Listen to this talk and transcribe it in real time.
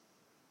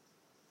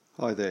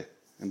Hi there,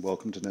 and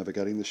welcome to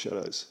Navigating the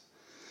Shadows.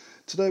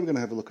 Today we're going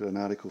to have a look at an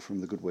article from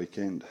The Good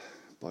Weekend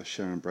by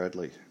Sharon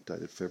Bradley,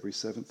 dated February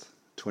 7th,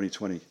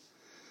 2020.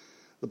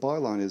 The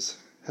byline is,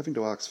 "Having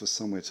to ask for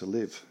somewhere to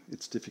live,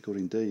 it's difficult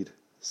indeed.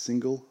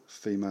 Single,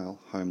 female,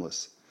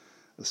 homeless.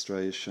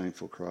 Australia's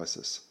shameful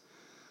crisis."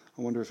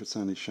 I wonder if it's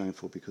only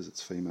shameful because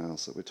it's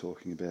females that we're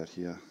talking about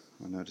here.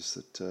 I notice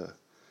that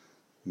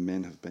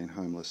men have been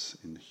homeless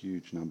in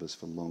huge numbers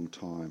for a long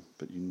time,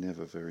 but you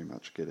never very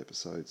much get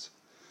episodes.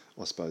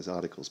 I suppose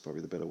articles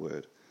probably the better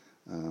word,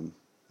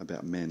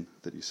 about men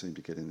that you seem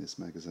to get in this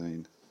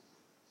magazine.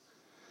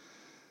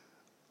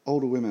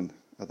 Older women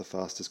are the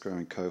fastest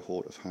growing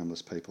cohort of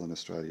homeless people in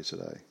Australia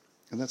today.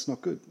 And that's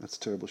not good, that's a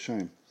terrible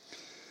shame.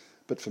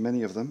 But for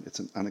many of them, it's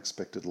an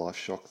unexpected life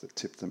shock that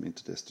tipped them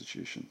into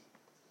destitution.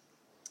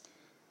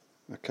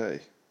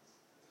 Okay,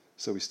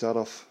 so we start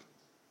off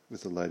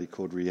with a lady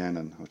called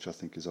Rhiannon, which I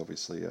think is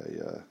obviously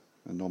a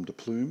nom de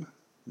plume,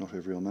 not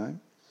her real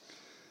name.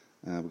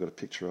 We've got a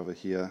picture of her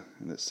here,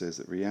 and it says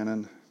that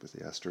Rhiannon, with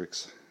the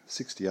asterisk,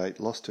 68,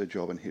 lost her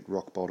job and hit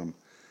rock bottom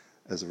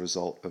as a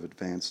result of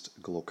advanced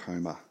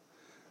glaucoma,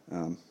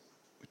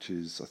 which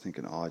is, I think,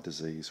 an eye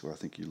disease where I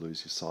think you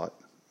lose your sight.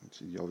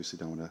 You obviously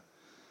don't want to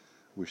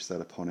wish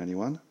that upon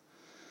anyone.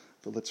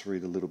 But let's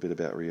read a little bit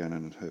about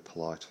Rhiannon and her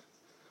plight.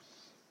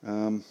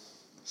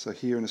 So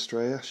here in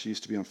Australia, she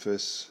used to be on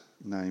first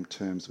name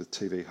terms with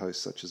TV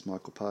hosts such as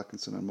Michael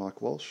Parkinson and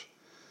Mike Walsh,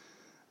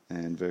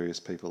 and various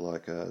people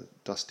like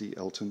Dusty,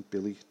 Elton,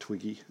 Billy,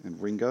 Twiggy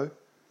and Ringo.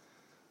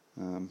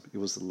 It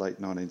was the late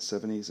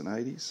 1970s and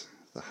 80s,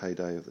 the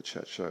heyday of the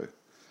chat show,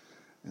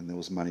 and there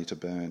was money to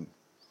burn.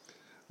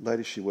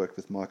 Later she worked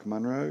with Mike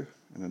Munro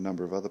and a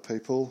number of other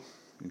people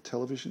in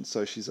television,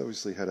 so she's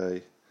obviously had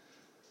a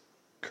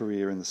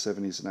career in the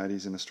 70s and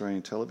 80s in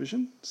Australian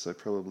television, so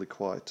probably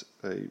quite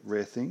a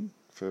rare thing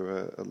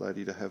for a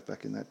lady to have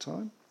back in that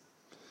time.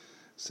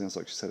 Sounds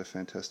like she's had a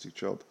fantastic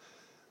job.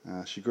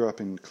 She grew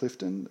up in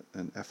Clifton,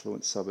 an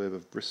affluent suburb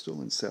of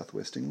Bristol in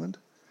southwest England,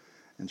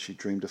 and she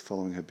dreamed of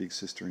following her big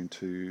sister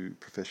into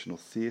professional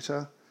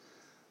theatre,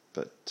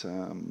 but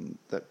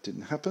that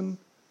didn't happen.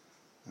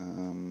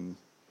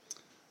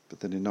 But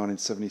then in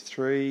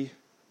 1973,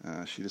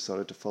 she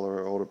decided to follow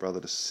her older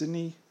brother to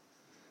Sydney.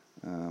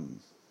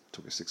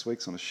 Took her 6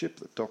 weeks on a ship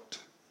that docked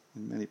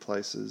in many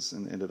places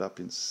and ended up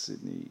in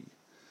Sydney.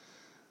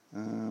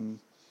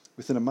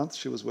 Within a month,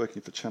 she was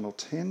working for Channel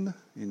 10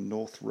 in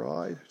North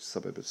Ryde, a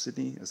suburb of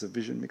Sydney, as a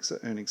vision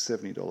mixer, earning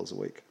 $70 a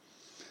week.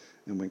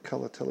 And when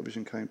colour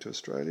television came to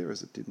Australia,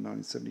 as it did in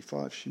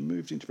 1975, she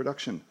moved into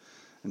production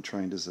and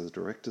trained as a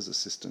director's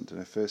assistant. And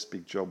her first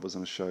big job was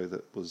on a show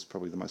that was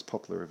probably the most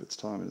popular of its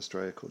time in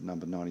Australia, called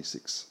Number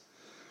 96.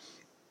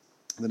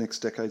 The next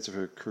decades of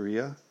her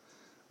career,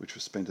 which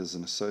was spent as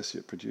an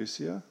associate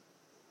producer,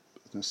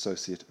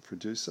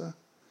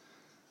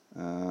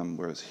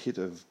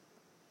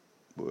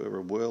 were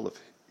a whirl of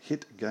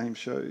hit game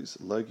shows,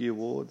 Logie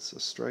Awards,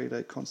 Australia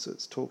Day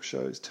concerts, talk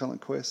shows,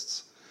 talent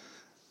quests,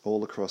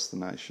 all across the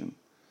nation.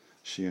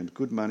 She earned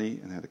good money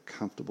and had a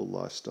comfortable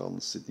lifestyle in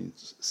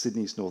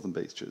Sydney's northern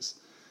beaches.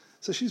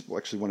 So she's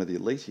actually one of the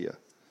elite here.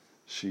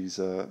 She's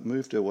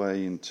moved her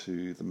way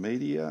into the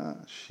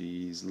media.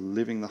 She's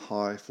living the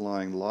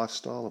high-flying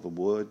lifestyle of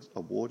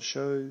award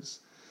shows,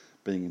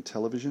 being in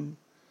television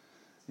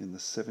in the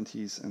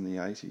 70s and the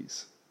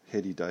 80s.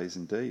 Heady days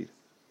indeed.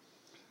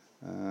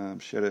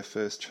 She had her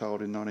first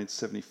child in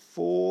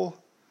 1974,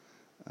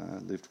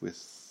 lived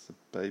with the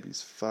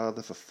baby's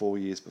father for 4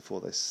 years before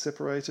they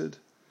separated,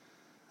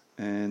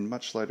 and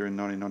much later in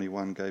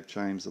 1991 gave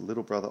James a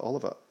little brother,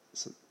 Oliver.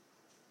 So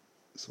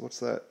what's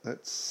that?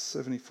 That's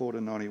 74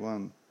 to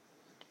 91,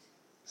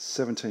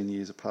 17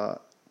 years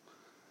apart.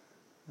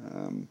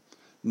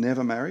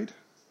 Never married,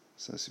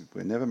 so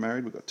we're never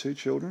married, we've got 2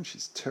 children.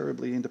 She's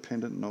terribly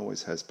independent and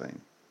always has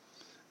been,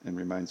 and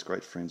remains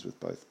great friends with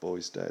both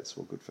boys' dads.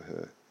 Well, good for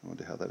her. I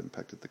wonder how that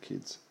impacted the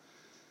kids.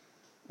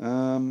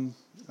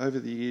 Over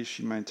the years,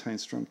 she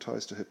maintained strong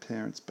ties to her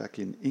parents back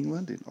in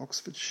England, in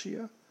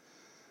Oxfordshire.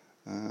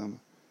 Here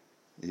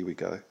we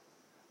go.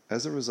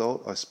 "As a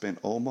result, I spent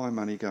all my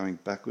money going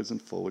backwards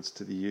and forwards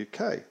to the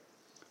UK.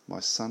 My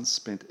son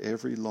spent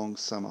every long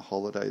summer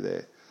holiday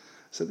there."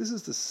 So this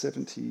is the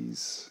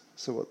 70s.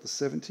 So what, the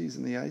 70s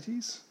and the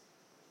 80s?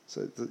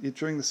 So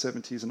during the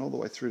 70s and all the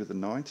way through to the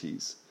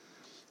 90s,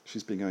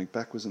 she's been going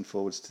backwards and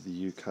forwards to the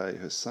UK.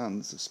 Her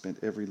sons have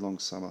spent every long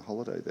summer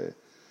holiday there.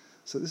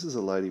 So this is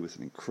a lady with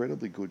an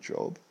incredibly good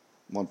job.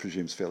 One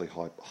presumes fairly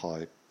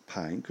high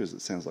paying, because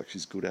it sounds like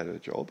she's good at her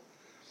job.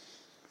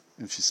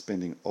 And she's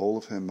spending all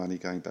of her money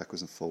going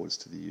backwards and forwards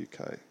to the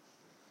UK.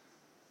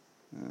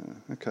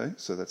 Okay,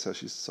 so that's how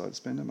she's decided to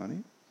spend her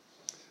money.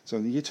 So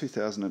in the year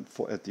 2000,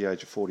 at the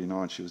age of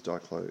 49, she was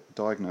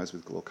diagnosed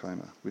with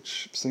glaucoma,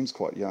 which seems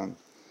quite young.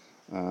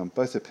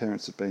 Both her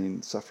parents had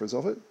been sufferers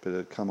of it, but it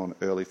had come on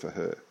early for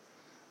her.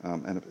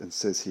 And it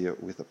says here,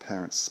 with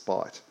apparent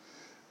spite,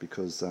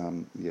 because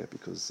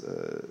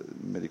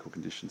medical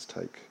conditions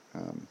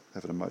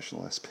have an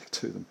emotional aspect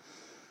to them.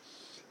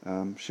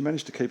 She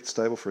managed to keep it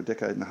stable for a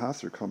decade and a half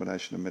through a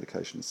combination of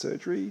medication and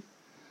surgery,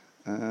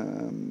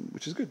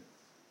 which is good.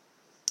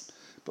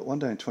 But one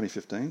day in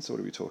 2015, so what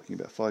are we talking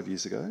about, 5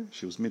 years ago,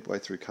 she was midway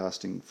through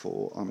casting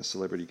for I'm a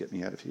Celebrity, Get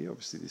Me Out of Here,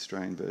 obviously the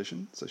Australian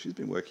version. So she's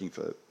been working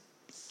for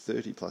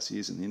 30 plus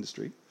years in the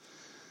industry,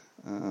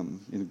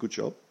 in a good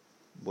job,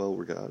 well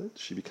regarded.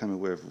 She became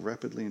aware of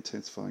rapidly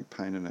intensifying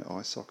pain in her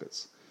eye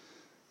sockets.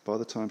 By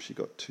the time she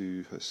got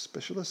to her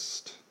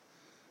specialist,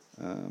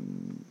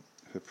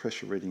 her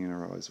pressure reading in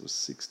her eyes was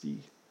 60,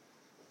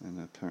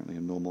 and apparently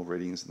a normal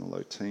reading is in the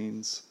low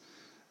teens.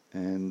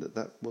 And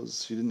that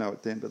was, she didn't know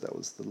it then, but that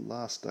was the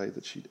last day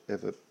that she'd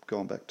ever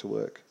gone back to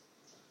work.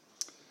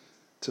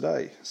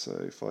 Today,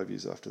 so 5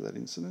 years after that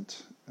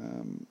incident,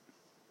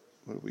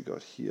 what have we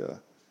got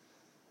here?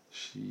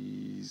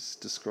 She's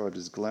described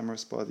as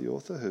glamorous by the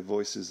author. Her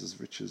voice is as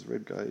rich as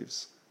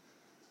Redgrave's,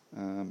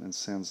 and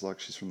sounds like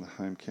she's from the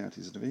home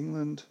counties of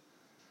England.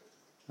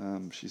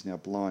 She's now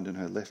blind in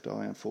her left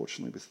eye,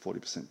 unfortunately, with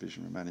 40%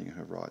 vision remaining in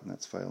her right, and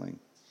that's failing.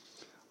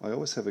 I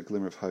always have a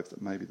glimmer of hope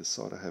that maybe the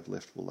sight I have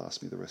left will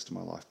last me the rest of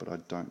my life, but I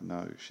don't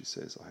know, she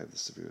says. I have the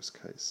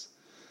severest case.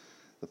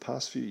 The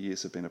past few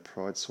years have been a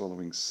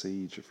pride-swallowing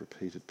siege of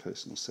repeated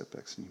personal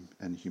setbacks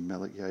and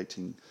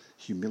humiliating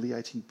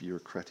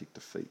bureaucratic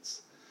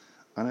defeats.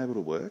 Unable to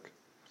work,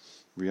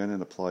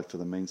 Rhiannon applied for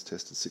the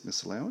means-tested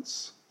sickness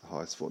allowance. The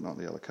highest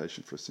fortnightly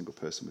allocation for a single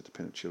person with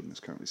dependent children is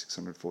currently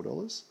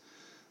 $604,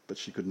 but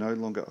she could no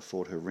longer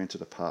afford her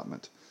rented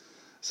apartment.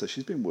 So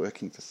she's been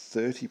working for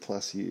 30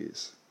 plus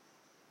years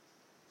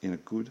in a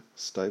good,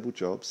 stable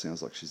job.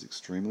 Sounds like she's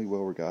extremely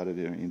well regarded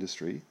in her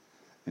industry,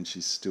 and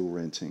she's still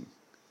renting.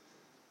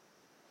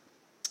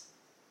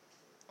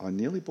 I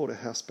nearly bought a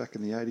house back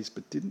in the 80s,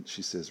 but didn't,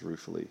 she says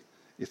ruefully.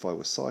 If I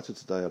were sighted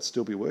today, I'd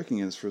still be working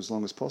in this for as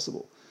long as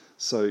possible.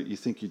 So you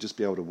think you'd just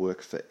be able to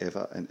work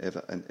forever and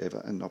ever and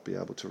ever and not be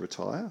able to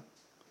retire?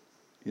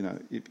 You know,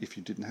 if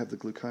you didn't have the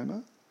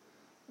glaucoma?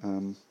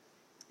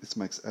 This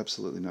makes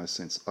absolutely no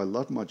sense. I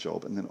loved my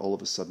job, and then all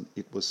of a sudden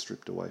it was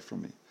stripped away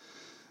from me.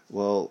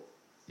 Well,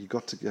 you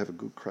got to have a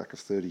good crack of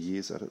 30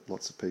 years at it.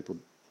 Lots of people,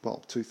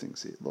 well, two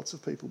things here. Lots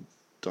of people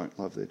don't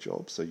love their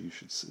job, so you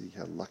should see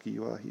how lucky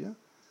you are here.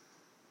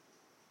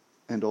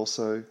 And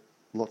also,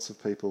 lots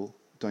of people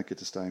don't get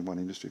to stay in one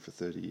industry for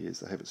 30 years.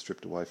 They have it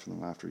stripped away from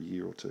them after a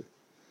year or two.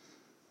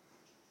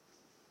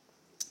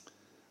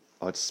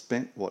 I'd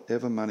spent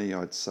whatever money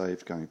I'd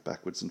saved going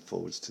backwards and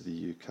forwards to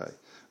the UK.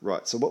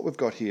 Right, so what we've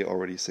got here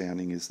already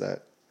sounding is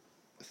that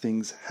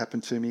things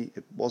happened to me,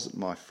 it wasn't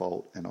my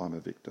fault, and I'm a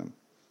victim.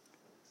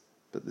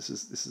 But this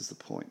is the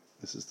point.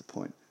 This is the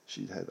point.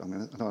 She'd had, I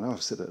know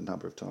I've said it a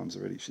number of times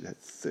already, she'd had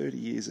 30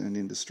 years in an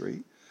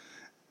industry,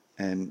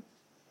 and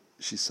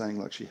she's saying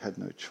like she had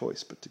no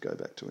choice but to go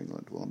back to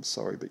England. Well, I'm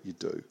sorry, but you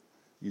do.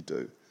 You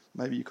do.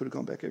 Maybe you could have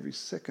gone back every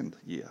second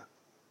year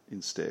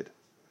instead,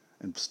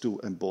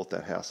 and bought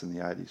that house in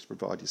the 80s to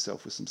provide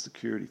yourself with some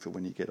security for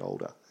when you get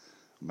older.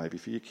 Maybe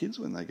for your kids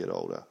when they get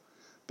older.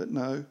 But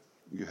no,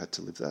 you had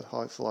to live that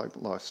high-fly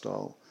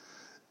lifestyle.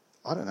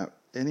 I don't know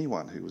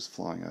anyone who was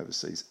flying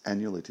overseas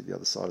annually to the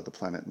other side of the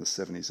planet in the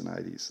 70s and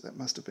 80s. That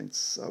must have been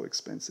so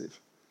expensive.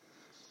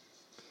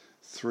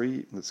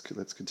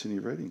 Let's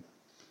continue reading.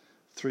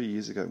 3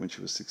 years ago, when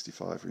she was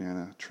 65,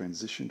 Rhiannon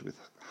transitioned with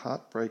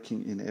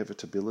heartbreaking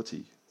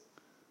inevitability.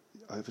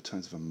 The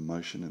overtones of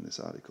emotion in this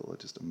article are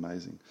just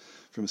amazing.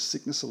 From a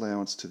sickness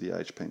allowance to the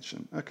age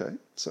pension. Okay,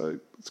 so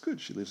it's good.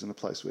 She lives in a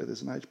place where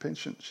there's an age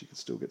pension. She could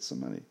still get some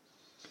money.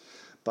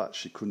 But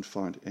she couldn't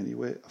find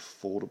anywhere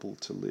affordable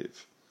to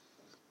live.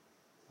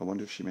 I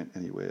wonder if she meant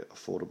anywhere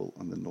affordable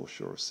on the North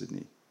Shore of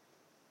Sydney,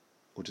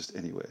 or just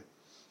anywhere.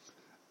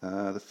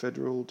 The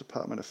Federal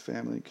Department of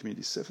Family and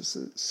Community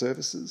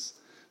Services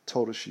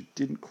told her she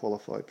didn't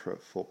qualify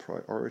for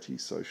priority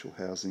social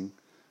housing,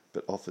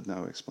 but offered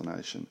no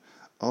explanation.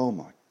 Oh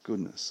my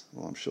goodness.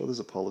 Well, I'm sure there's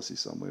a policy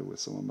somewhere where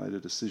someone made a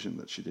decision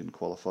that she didn't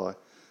qualify,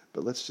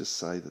 but let's just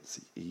say that's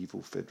the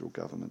evil federal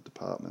government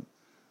department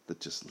that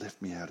just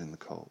left me out in the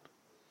cold.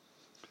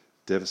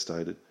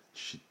 Devastated,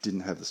 she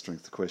didn't have the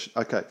strength to question.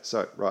 Okay,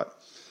 so, right.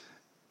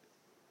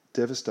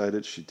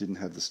 Devastated, she didn't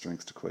have the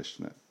strength to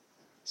question it.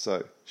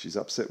 So, she's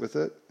upset with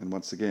it, and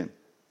once again,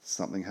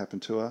 something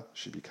happened to her.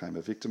 She became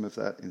a victim of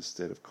that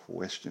instead of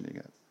questioning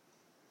it.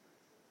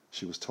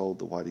 She was told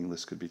the waiting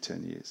list could be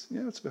 10 years.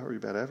 Yeah, it's very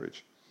about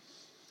average.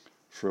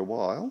 For a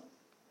while,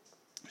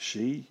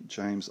 she,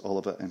 James,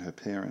 Oliver, and her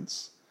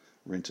parents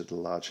rented a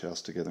large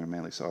house together in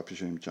Manly. So I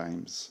presume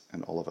James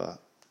and Oliver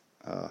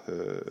are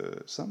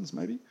her sons,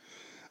 maybe.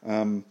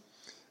 And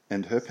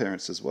her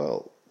parents as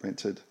well and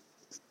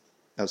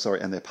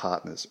their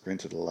partners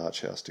rented a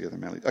large house together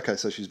in Manly. Okay,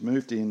 so she's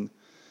moved in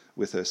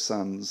with her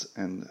sons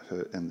and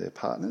their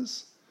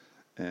partners,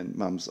 and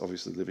Mum's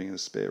obviously living in a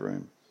spare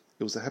room.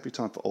 It was a happy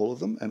time for all of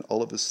them, and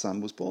Oliver's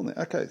son was born there.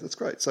 Okay, that's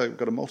great. So we've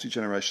got a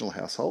multi-generational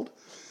household.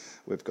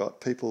 We've got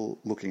people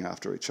looking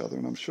after each other,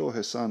 and I'm sure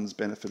her son's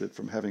benefited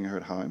from having her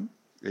at home,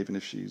 even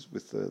if she's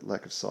with the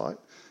lack of sight,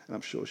 and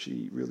I'm sure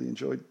she really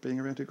enjoyed being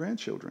around her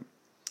grandchildren.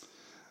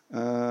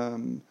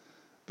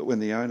 But when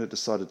the owner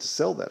decided to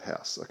sell that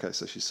house, okay,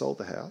 so she sold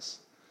the house.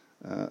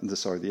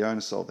 The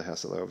owner sold the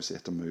house, so they obviously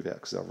had to move out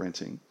because they were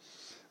renting.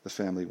 The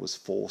family was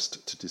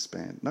forced to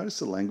disband. Notice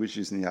the language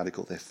used in the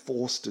article. They're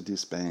forced to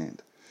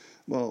disband.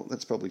 Well,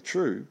 that's probably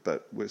true,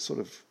 but we're sort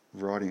of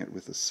writing it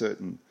with a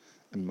certain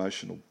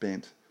emotional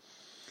bent.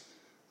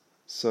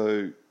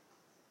 So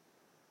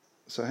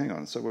hang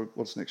on. So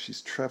what's next?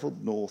 She's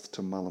travelled north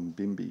to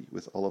Mullumbimby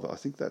with Oliver. I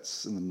think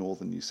that's in the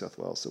northern New South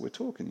Wales. So we're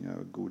talking,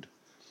 a good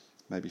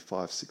maybe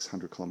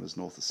 500-600 kilometres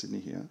north of Sydney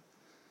here.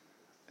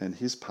 And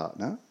his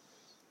partner,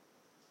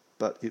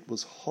 but it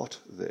was hot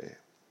there.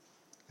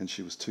 And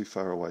she was too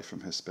far away from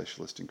her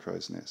specialist in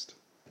Crow's Nest.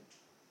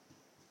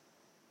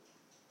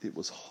 It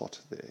was hot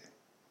there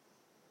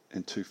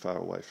and too far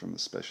away from the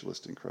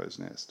specialist in Crow's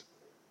Nest.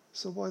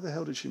 So why the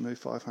hell did she move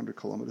 500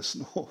 kilometres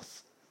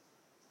north?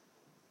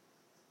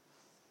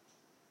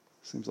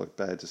 Seems like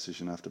bad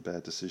decision after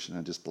bad decision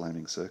and just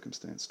blaming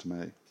circumstance to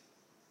me.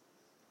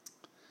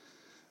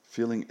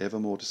 Feeling ever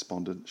more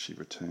despondent, she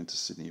returned to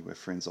Sydney where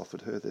friends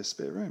offered her their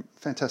spare room.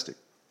 Fantastic.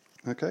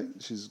 Okay,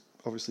 she's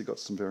obviously got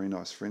some very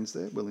nice friends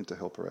there willing to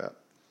help her out.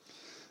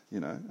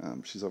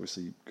 She's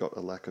obviously got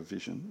a lack of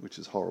vision, which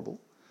is horrible,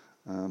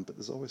 but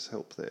there's always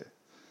help there.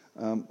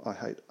 I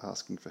hate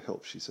asking for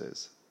help, she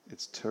says.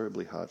 It's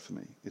terribly hard for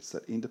me. It's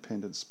that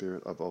independent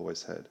spirit I've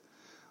always had.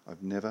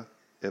 I've never,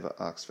 ever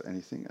asked for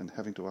anything, and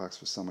having to ask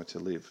for somewhere to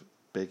live,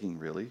 begging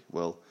really,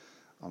 well,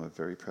 I'm a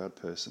very proud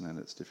person and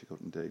it's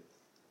difficult indeed.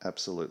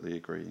 Absolutely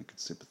agree and can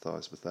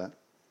sympathise with that.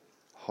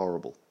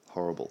 Horrible,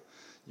 horrible.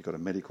 You've got a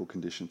medical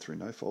condition through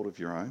no fault of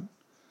your own,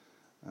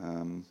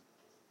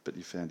 but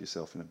you found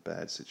yourself in a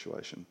bad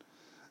situation.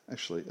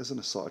 Actually, as an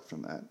aside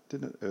from that,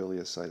 didn't it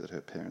earlier say that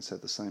her parents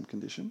had the same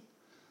condition?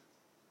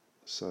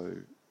 So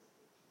it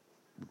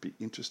would be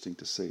interesting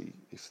to see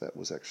if that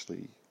was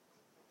actually,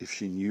 if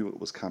she knew it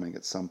was coming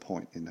at some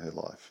point in her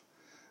life,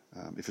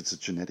 if it's a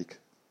genetic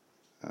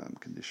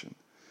condition.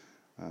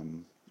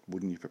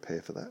 Wouldn't you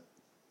prepare for that?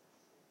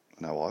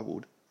 No, I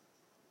would.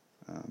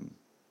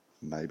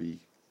 Maybe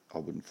I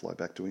wouldn't fly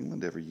back to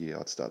England every year.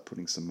 I'd start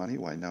putting some money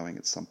away, knowing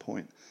at some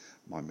point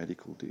my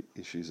medical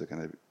issues are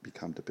going to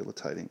become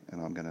debilitating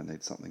and I'm going to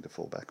need something to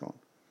fall back on.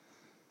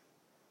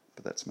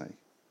 But that's me.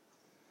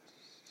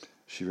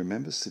 She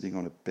remembers sitting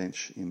on a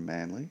bench in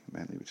Manly,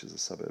 which is a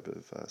suburb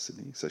of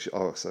Sydney. So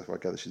I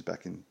gather she's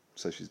back in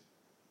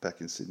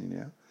Sydney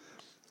now,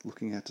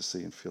 looking out to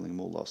sea and feeling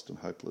more lost and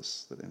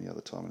hopeless than any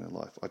other time in her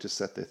life. I just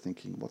sat there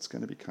thinking, what's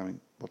going to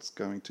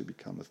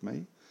become of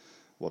me?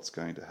 What's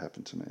going to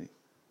happen to me?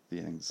 The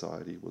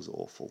anxiety was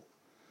awful.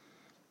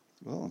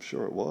 Well, I'm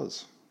sure it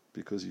was,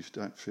 because you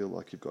don't feel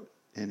like you've got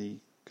any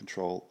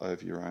control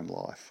over your own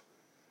life.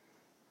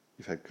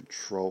 You've had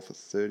control for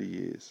 30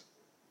 years.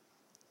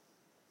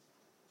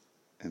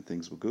 And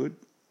things were good.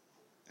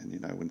 And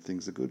when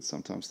things are good,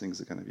 sometimes things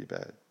are going to be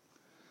bad.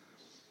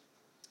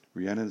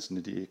 Rhiannon's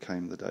nadir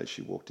came the day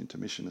she walked into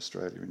Mission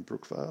Australia in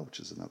Brookvale, which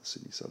is another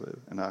Sydney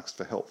suburb, and asked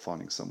for help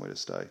finding somewhere to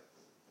stay.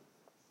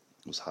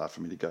 It was hard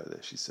for me to go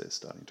there, she says,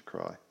 starting to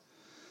cry.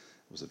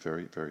 It was a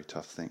very, very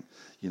tough thing.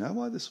 You know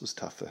why this was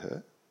tough for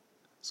her?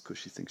 It's because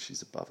she thinks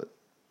she's above it.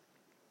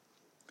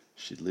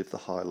 She'd lived the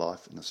high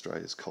life in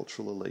Australia's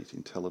cultural elite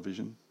in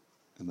television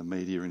and the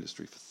media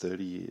industry for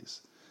 30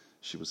 years.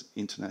 She was an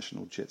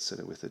international jet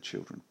setter with her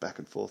children, back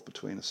and forth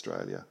between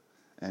Australia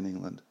and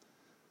England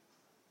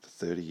for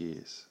 30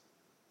 years.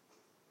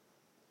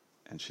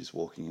 And she's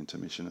walking into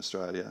Mission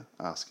Australia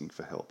asking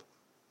for help.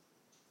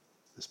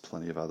 There's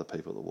plenty of other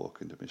people that walk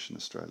into Mission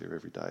Australia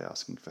every day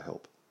asking for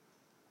help,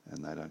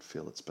 and they don't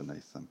feel it's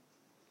beneath them.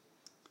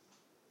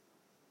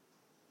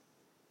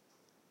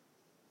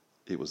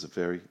 It was a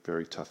very,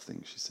 very tough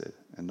thing, she said,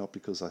 and not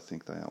because I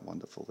think they aren't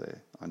wonderful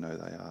there. I know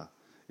they are.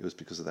 It was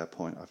because at that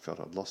point I felt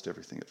I'd lost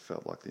everything. It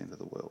felt like the end of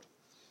the world.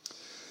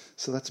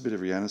 So that's a bit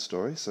of Rhiannon's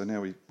story. So now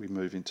we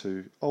move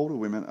into older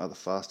women are the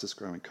fastest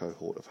growing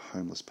cohort of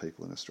homeless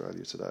people in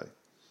Australia today.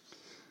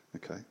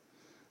 Okay.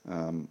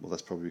 Well,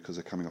 that's probably because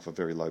they're coming off a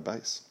very low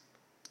base.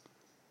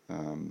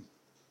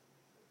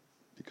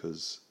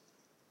 Because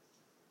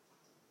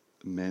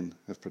men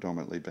have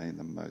predominantly been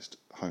the most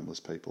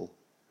homeless people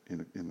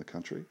in the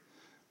country,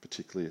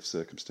 particularly if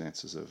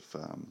circumstances of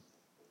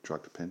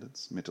drug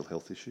dependence, mental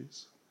health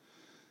issues.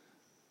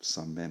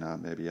 Some men are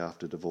maybe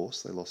after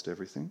divorce, they lost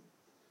everything.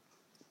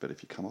 But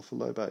if you come off a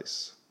low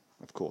base,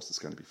 of course it's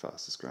going to be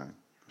fastest growing.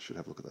 I should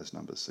have a look at those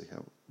numbers, see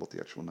what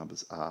the actual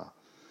numbers are.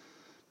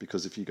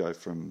 Because if you go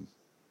from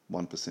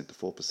 1% to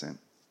 4%,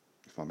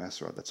 if my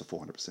maths right, that's a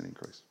 400%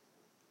 increase.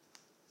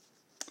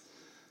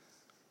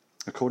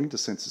 According to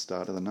census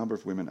data, the number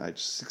of women aged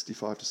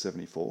 65 to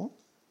 74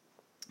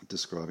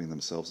 describing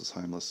themselves as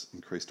homeless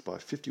increased by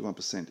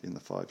 51% in the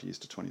 5 years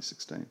to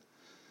 2016.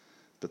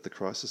 But the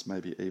crisis may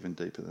be even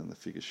deeper than the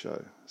figures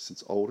show,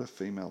 since older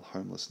female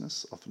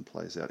homelessness often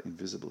plays out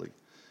invisibly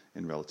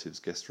in relatives'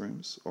 guest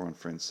rooms or on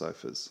friends'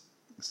 sofas.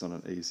 It's not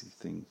an easy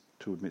thing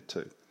to admit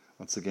to.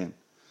 Once again,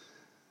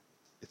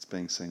 it's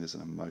being seen as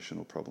an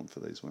emotional problem for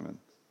these women,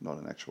 not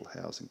an actual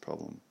housing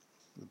problem.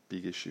 The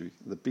big issue,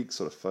 the big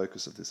sort of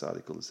focus of this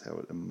article is how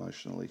it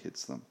emotionally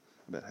hits them,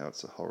 about how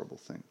it's a horrible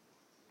thing.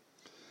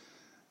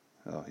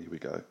 Oh, here we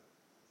go.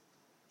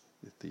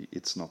 The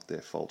 "it's not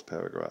their fault"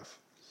 paragraph.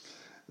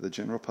 The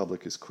general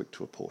public is quick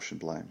to apportion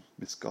blame,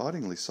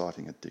 misguidingly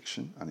citing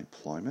addiction,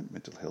 unemployment,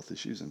 mental health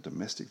issues, and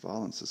domestic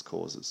violence as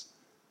causes.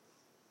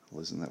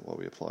 Well, isn't that what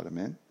we apply to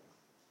men?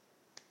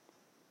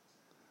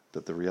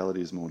 But the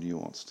reality is more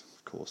nuanced.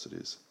 Of course it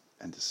is,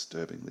 and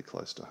disturbingly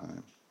close to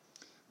home.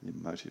 The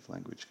emotive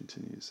language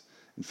continues.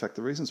 In fact,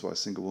 the reasons why a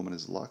single woman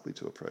is likely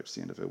to approach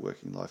the end of her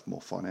working life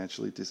more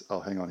financially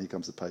here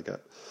comes the pay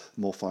gap.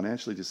 More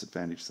financially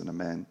disadvantaged than a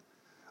man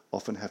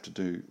often have to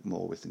do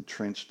more with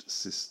entrenched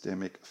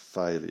systemic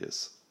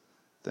failures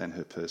than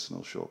her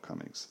personal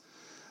shortcomings.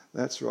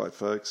 That's right,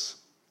 folks.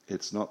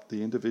 It's not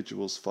the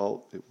individual's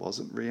fault. It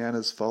wasn't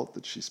Rihanna's fault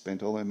that she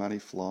spent all her money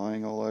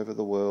flying all over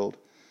the world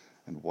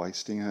and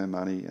wasting her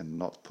money and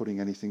not putting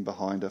anything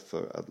behind her.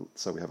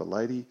 So we have a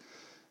lady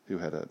who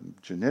had a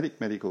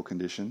genetic medical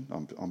condition,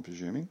 I'm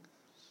presuming,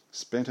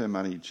 spent her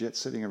money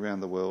jet-setting around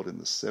the world in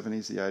the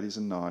 70s, the 80s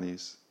and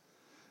 90s,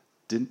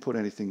 didn't put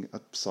anything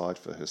aside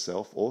for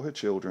herself or her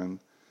children,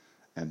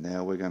 and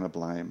now we're going to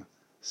blame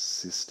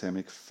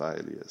systemic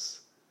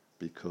failures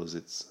because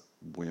it's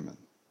women.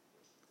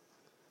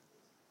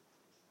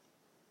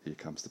 Here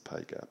comes the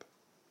pay gap.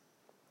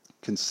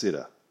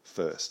 Consider,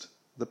 first,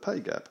 the pay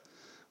gap,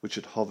 which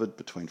had hovered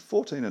between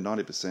 14 and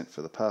 90%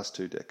 for the past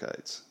 2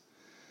 decades.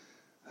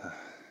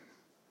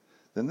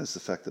 Then there's the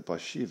fact that by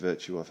sheer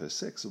virtue of her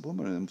sex, a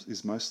woman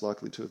is most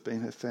likely to have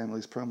been her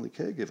family's primary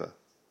caregiver.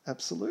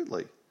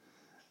 Absolutely.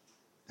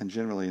 And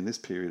generally in this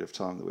period of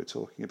time that we're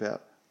talking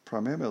about,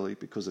 primarily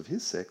because of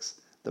his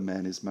sex, the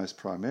man is most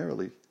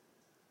primarily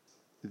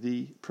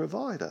the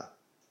provider.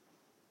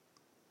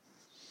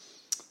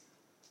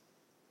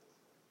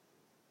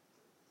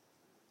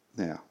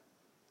 Now,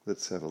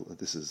 let's have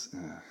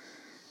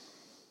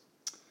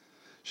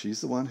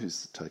she's the one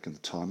who's taken the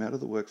time out of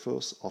the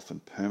workforce,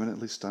 often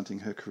permanently stunting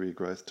her career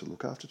growth to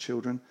look after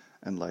children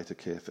and later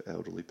care for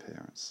elderly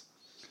parents.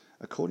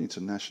 According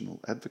to national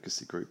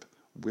advocacy group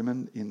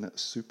Women in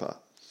Super,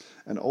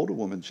 an older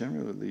woman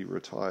generally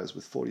retires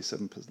with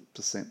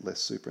 47% less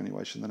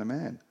superannuation than a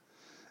man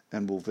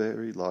and will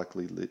very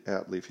likely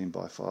outlive him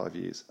by 5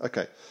 years.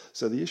 Okay,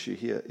 so the issue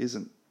here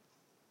isn't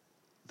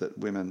that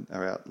women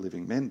are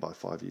outliving men by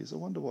 5 years. I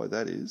wonder why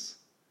that is.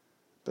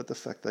 But the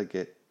fact they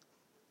get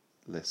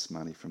less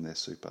money from their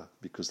super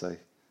because they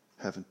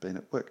haven't been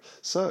at work.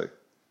 So,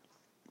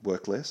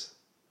 work less,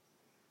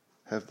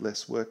 have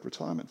less work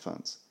retirement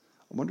funds.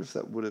 I wonder if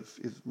that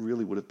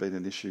really would have been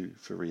an issue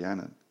for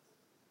Rhiannon.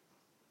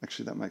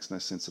 Actually, that makes no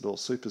sense at all.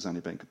 Super's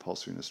only been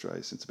compulsory in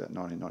Australia since about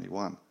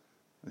 1991,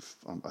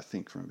 I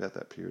think from about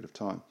that period of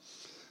time.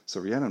 So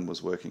Rhiannon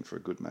was working for a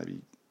good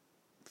maybe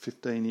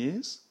 15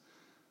 years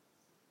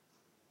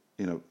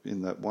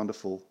in that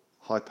wonderful,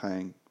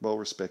 high-paying,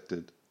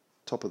 well-respected,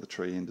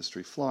 top-of-the-tree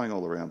industry, flying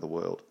all around the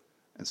world,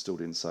 and still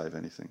didn't save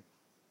anything.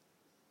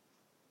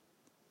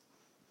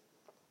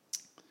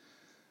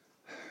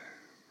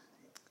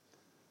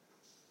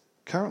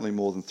 Currently,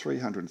 more than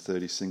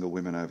 330 single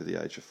women over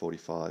the age of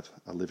 45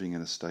 are living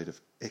in a state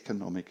of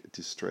economic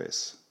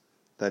distress.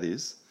 That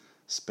is,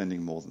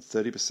 spending more than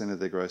 30% of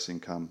their gross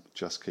income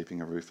just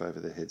keeping a roof over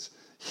their heads.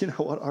 You know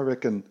what? I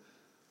reckon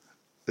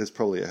there's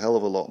probably a hell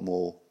of a lot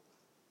more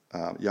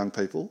young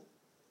people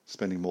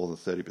spending more than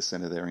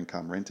 30% of their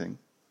income renting.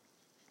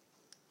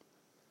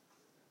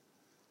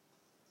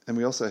 And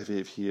we also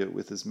have here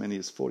with as many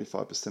as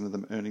 45% of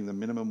them earning the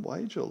minimum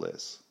wage or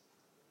less.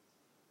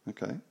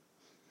 Okay.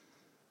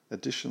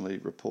 Additionally,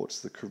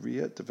 reports the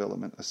Career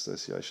Development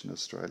Association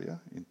Australia,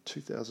 in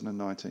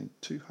 2019,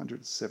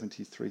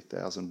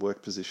 273,000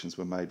 work positions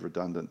were made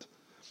redundant,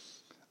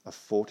 a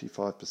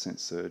 45%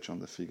 surge on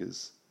the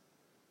figures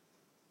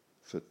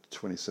for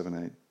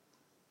 2017.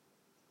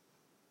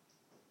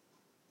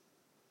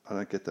 I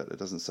don't get that. It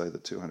doesn't say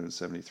that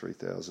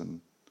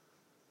 273,000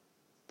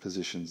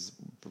 positions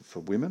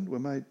for women were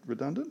made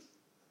redundant.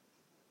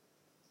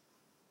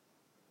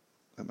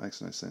 That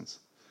makes no sense.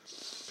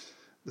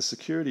 The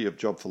security of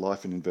job for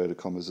life in inverted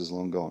commas is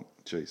long gone.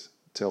 Geez,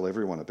 tell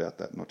everyone about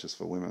that, not just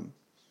for women.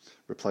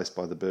 Replaced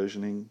by the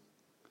burgeoning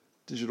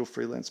digital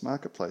freelance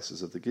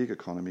marketplaces of the gig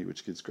economy,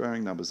 which gives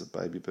growing numbers of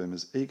baby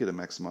boomers eager to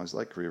maximise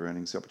late career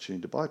earnings the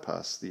opportunity to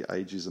bypass the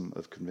ageism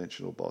of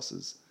conventional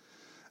bosses.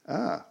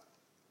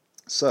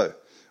 So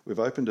we've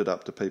opened it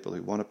up to people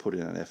who want to put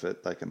in an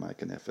effort. They can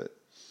make an effort.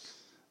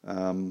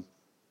 I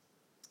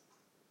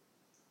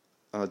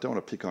don't want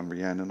to pick on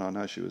Rhiannon. I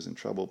know she was in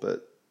trouble,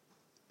 but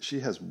she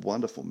has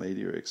wonderful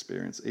media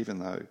experience, even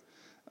though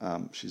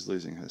she's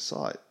losing her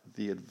sight.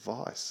 The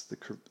advice, the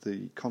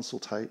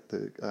consulting,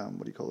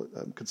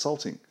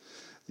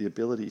 the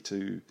ability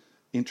to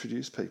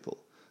introduce people,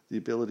 the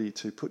ability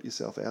to put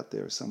yourself out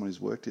there as someone who's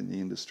worked in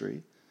the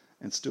industry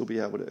and still be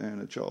able to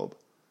earn a job,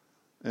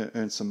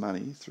 earn some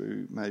money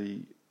through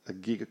maybe a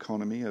gig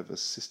economy of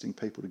assisting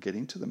people to get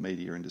into the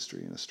media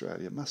industry in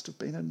Australia must have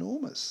been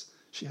enormous.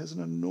 She has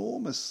an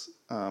enormous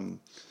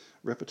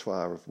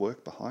repertoire of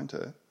work behind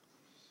her.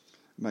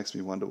 It makes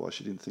me wonder why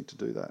she didn't think to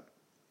do that.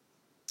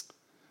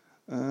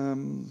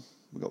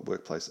 We've got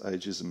workplace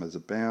ageism as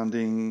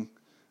abounding.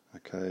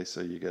 Okay,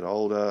 so you get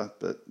older,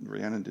 but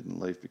Rhiannon didn't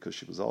leave because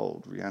she was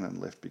old. Rhiannon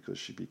left because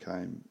she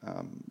became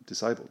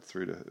disabled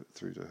through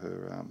to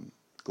her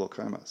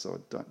glaucoma. So I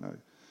don't know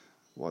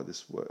why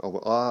this worked.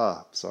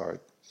 Sorry.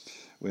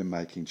 We're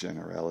making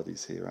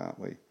generalities here, aren't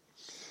we?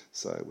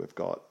 So we've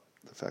got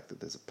the fact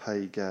that there's a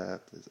pay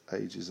gap, there's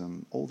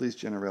ageism. All these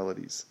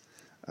generalities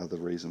are the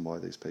reason why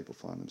these people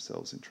find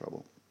themselves in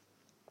trouble.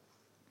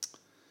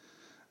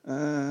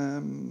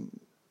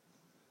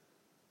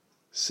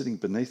 Sitting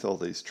beneath all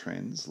these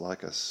trends,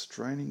 like a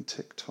straining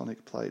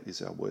tectonic plate,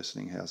 is our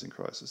worsening housing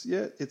crisis.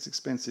 Yeah, it's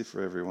expensive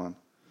for everyone.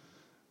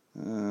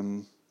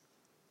 Okay,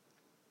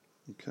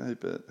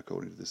 but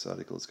according to this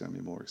article, it's going to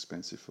be more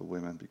expensive for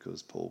women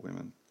because poor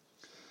women.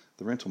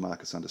 The rental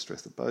market's under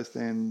stress at both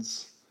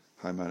ends.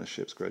 Home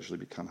ownership's gradually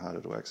become harder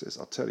to access.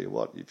 I'll tell you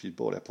what, if you'd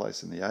bought our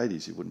place in the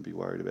 80s, you wouldn't be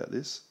worried about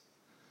this.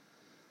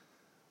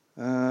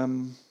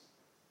 Yada,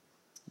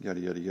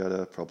 yada,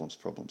 yada, problems.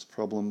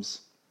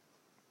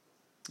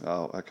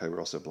 Oh, okay, we're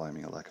also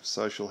blaming a lack of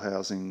social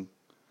housing.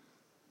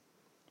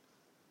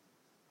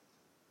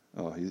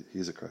 Oh,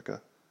 here's a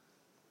cracker.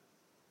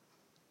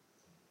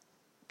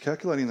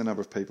 Calculating the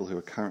number of people who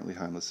are currently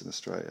homeless in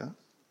Australia,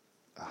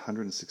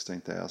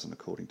 116,000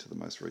 according to the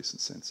most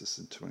recent census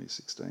in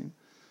 2016,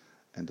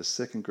 and a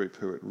second group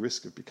who are at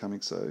risk of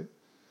becoming so,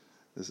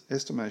 there's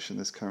estimation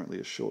there's currently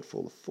a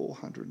shortfall of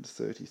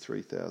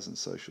 433,000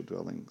 social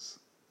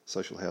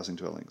housing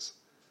dwellings.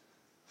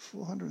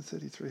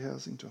 433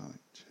 housing dwellings,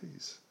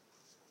 jeez.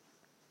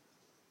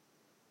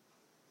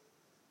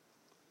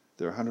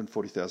 There are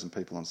 140,000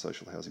 people on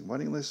social housing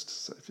waiting lists.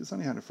 So if there's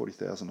only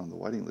 140,000 on the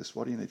waiting list,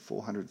 why do you need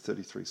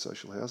 433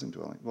 social housing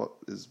dwellings? What,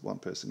 is one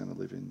person going to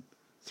live in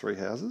 3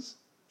 houses?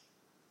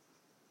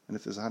 And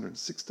if there's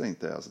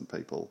 116,000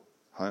 people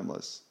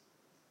homeless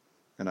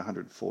and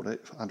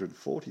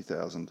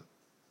 140,000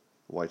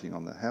 waiting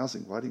on the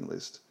housing waiting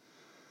list,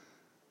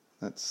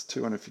 that's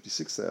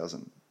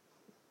 256,000.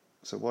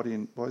 So why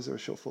is there a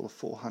shortfall of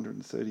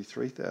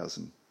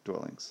 433,000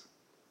 dwellings?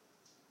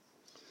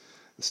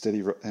 The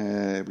steady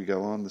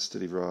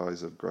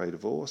rise of grey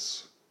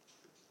divorce.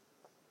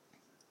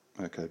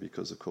 Okay,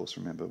 because of course,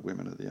 remember,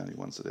 women are the only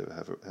ones that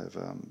ever have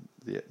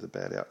the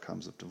bad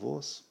outcomes of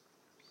divorce.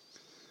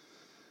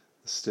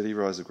 The steady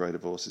rise of grey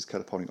divorce is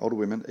catapulting older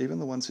women, even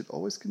the ones who'd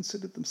always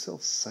considered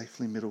themselves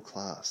safely middle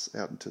class,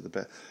 out into the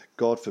bad.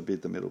 God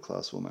forbid the middle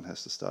class woman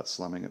has to start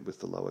slumming it with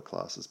the lower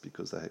classes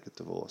because they get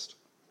divorced.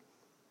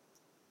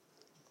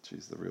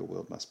 Geez, the real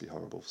world must be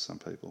horrible for some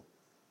people.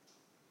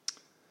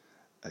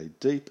 A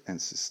deep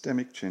and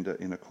systemic gender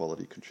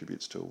inequality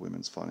contributes to a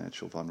woman's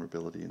financial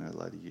vulnerability in her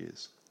later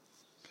years.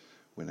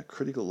 When a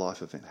critical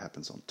life event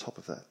happens on top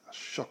of that, a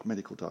shock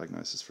medical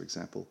diagnosis, for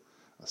example,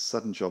 a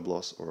sudden job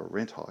loss or a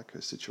rent hike,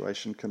 her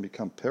situation can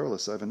become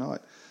perilous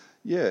overnight.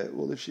 Yeah,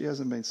 well, if she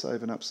hasn't been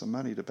saving up some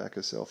money to back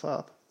herself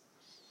up.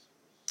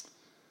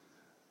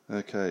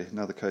 Okay,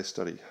 another case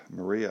study.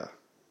 Maria.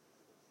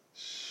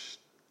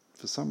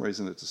 For some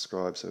reason it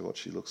describes her what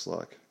she looks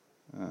like.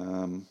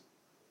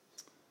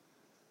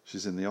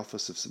 She's in the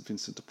office of St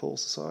Vincent de Paul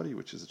Society,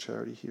 which is a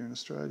charity here in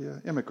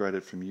Australia.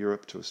 Emigrated from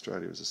Europe to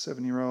Australia as a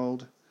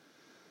 7-year-old.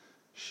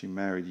 She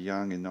married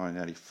young in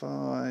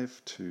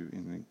 1985 to,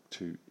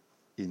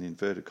 in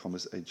inverted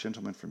commas, a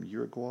gentleman from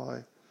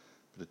Uruguay,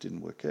 but it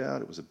didn't work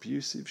out. It was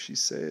abusive, she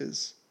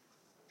says.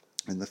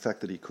 And the fact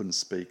that he couldn't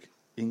speak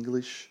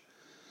English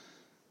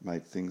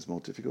made things more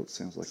difficult.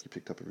 Sounds like you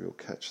picked up a real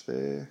catch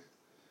there.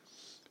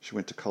 She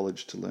went to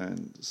college to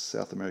learn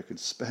South American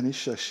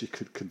Spanish so she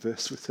could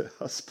converse with her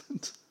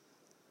husband.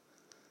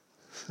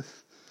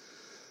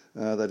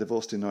 They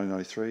divorced in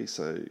 1993,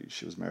 so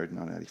she was married in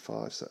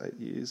 1985, so 8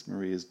 years.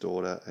 Maria's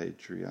daughter,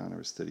 Adriana,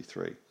 is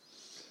 33.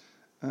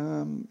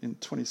 In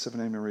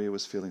 2017, Maria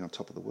was feeling on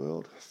top of the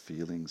world.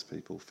 Feelings,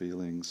 people,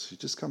 feelings. She'd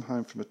just come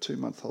home from a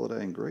 2-month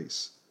holiday in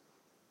Greece.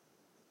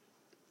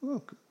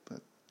 Well,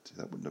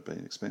 that wouldn't have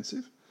been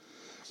expensive.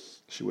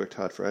 She worked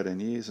hard for 18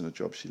 years in a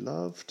job she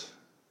loved.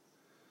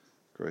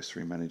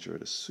 Grocery manager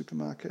at a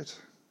supermarket,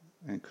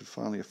 and could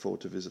finally afford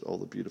to visit all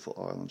the beautiful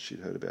islands she'd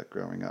heard about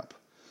growing up.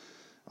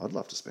 I'd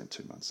love to spend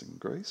 2 months in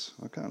Greece.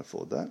 I can't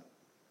afford that.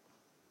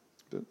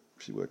 But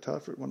she worked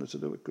hard for it, wanted to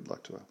do it. Good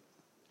luck to her.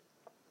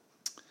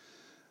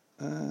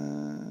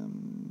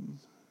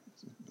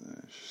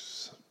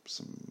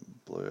 Some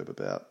blurb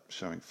about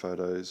showing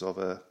photos of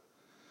her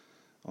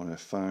on her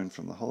phone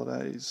from the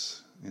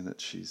holidays, in that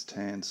she's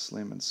tanned,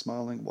 slim and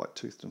smiling,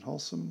 white-toothed and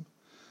wholesome.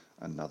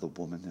 Another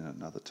woman in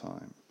another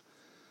time.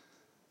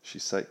 She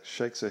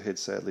shakes her head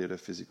sadly at her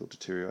physical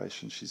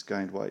deterioration. She's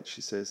gained weight, she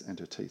says, and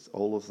her teeth,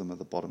 all of them at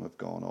the bottom, have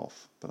gone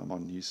off. But I'm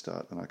on New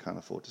Start and I can't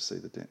afford to see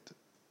the dent.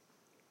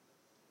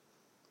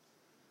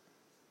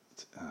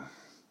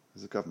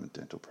 There's a government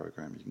dental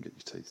program. You can get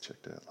your teeth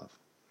checked out, love.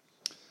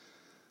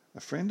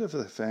 A friend of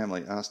the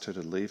family asked her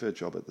to leave her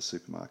job at the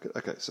supermarket.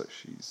 Okay, so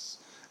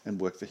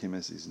and work for him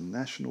as his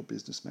national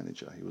business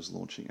manager. He was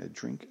launching a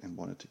drink and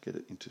wanted to get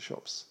it into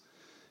shops.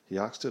 He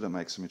asked her to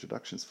make some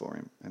introductions for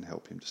him and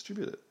help him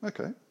distribute it.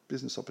 Okay,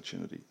 business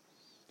opportunity.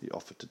 He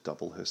offered to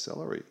double her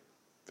salary.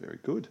 Very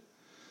good.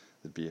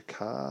 There'd be a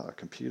car, a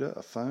computer,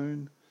 a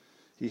phone.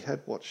 He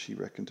had what she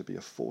reckoned to be a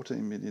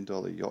 $14 million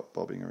yacht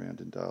bobbing around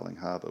in Darling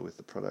Harbour with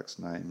the product's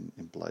name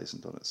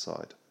emblazoned on its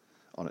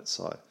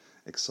side.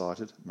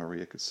 Excited,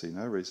 Maria could see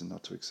no reason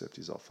not to accept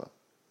his offer.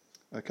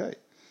 Okay.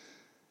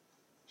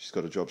 She's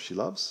got a job she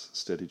loves,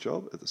 steady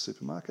job at the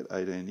supermarket,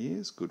 18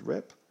 years, good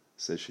rep,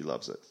 says she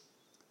loves it.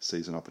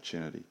 Sees an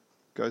opportunity.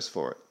 Goes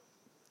for it.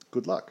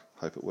 Good luck.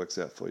 Hope it works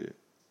out for you.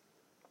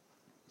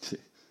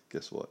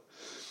 Guess what?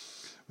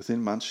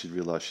 Within months, she'd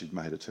realised she'd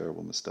made a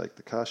terrible mistake.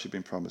 The car she'd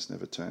been promised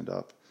never turned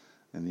up,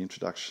 and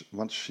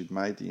once she'd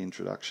made the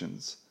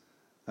introductions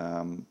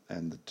and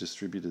the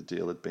distributor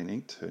deal had been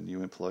inked, her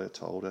new employer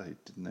told her he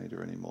didn't need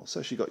her anymore.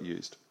 So she got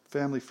used.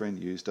 Family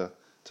friend used her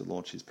to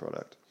launch his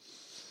product.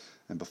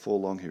 And before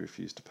long, he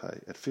refused to pay.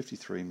 At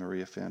 53,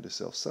 Maria found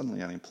herself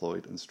suddenly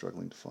unemployed and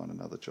struggling to find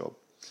another job.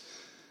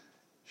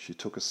 She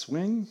took a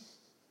swing,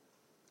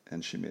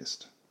 and she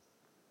missed.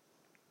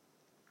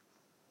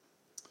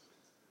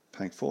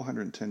 Paying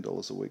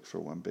 $410 a week for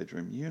a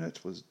one-bedroom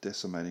unit was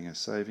decimating her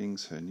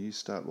savings. Her new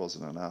start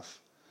wasn't enough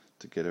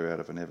to get her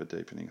out of an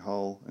ever-deepening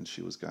hole, and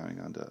she was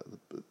going under.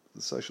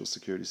 The social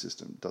security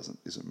system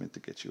isn't meant to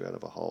get you out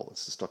of a hole.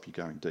 It's to stop you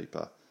going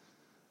deeper.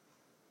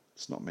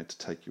 It's not meant to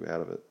take you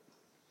out of it.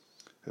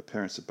 Her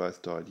parents had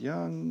both died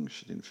young.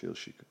 She didn't feel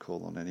she could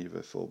call on any of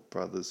her four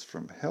brothers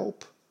for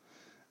help.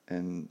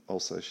 And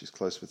also she's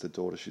close with her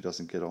daughter. She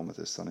doesn't get on with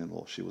her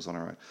son-in-law. She was on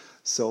her own.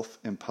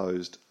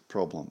 Self-imposed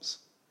problems.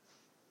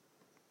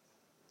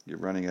 You're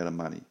running out of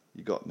money.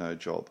 You got no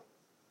job.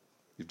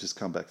 You've just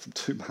come back from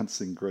 2 months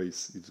in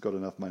Greece. You've got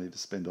enough money to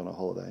spend on a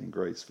holiday in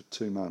Greece for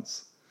 2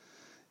 months.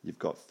 You've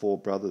got 4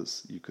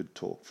 brothers you could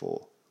talk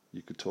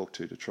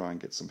to try and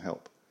get some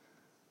help.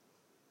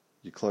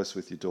 You're close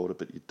with your daughter,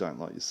 but you don't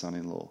like your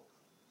son-in-law.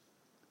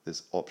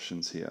 There's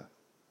options here.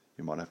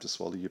 You might have to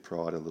swallow your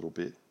pride a little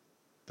bit,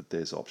 but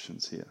there's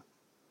options here.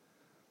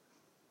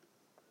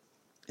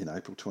 In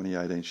April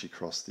 2018, she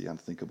crossed the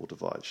unthinkable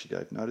divide. She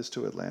gave notice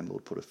to her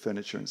landlord, put her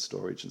furniture in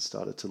storage, and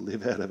started to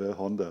live out of her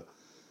Honda.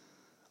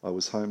 I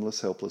was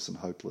homeless, helpless, and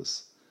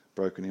hopeless,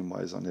 broken in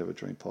ways I never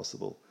dreamed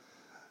possible.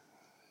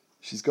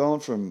 She's gone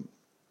from,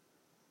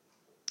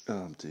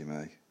 oh dear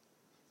me,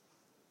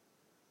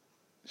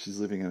 she's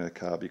living in her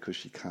car because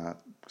she can't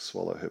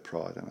swallow her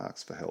pride and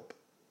asks for help.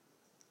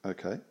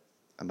 Okay,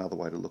 another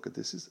way to look at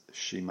this is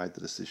she made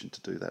the decision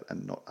to do that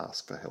and not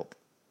ask for help.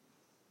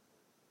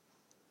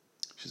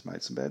 She's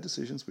made some bad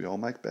decisions. We all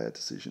make bad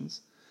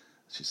decisions.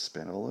 She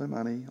spent all her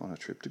money on a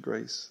trip to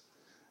Greece,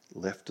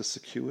 left a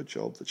secure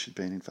job that she'd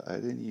been in for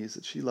 18 years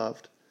that she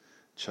loved,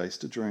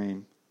 chased a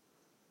dream.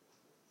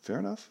 Fair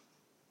enough.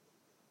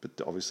 But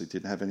obviously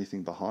didn't have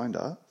anything behind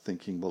her,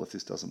 thinking, well, if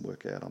this doesn't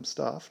work out, I'm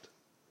stuffed.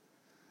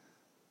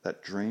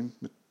 That dream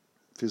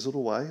fizzled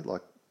away,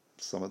 like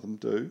some of them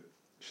do.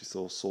 She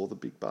saw the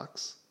big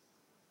bucks.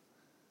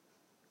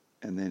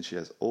 And then she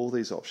has all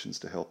these options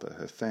to help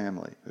her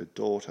family, her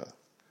daughter.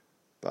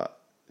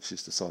 But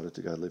she's decided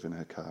to go live in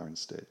her car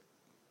instead.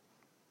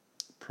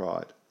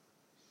 Pride.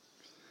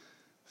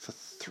 For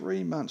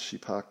 3 months, she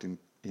parked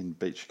in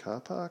beach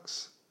car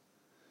parks,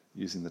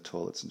 using the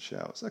toilets and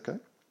showers. Okay.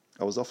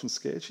 I was often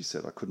scared, she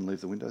said. I couldn't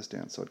leave the windows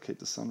down, so I'd keep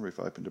the sunroof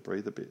open to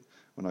breathe a bit.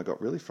 When I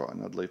got really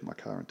frightened, I'd leave my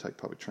car and take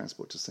public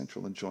transport to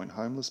Central and join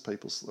homeless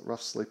people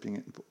rough sleeping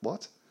in...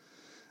 What?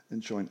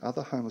 And join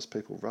other homeless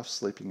people rough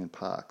sleeping in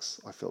parks.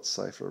 I felt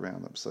safer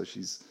around them. So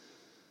she's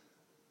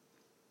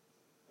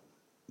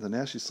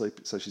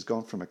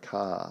gone from a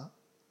car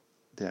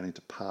down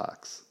into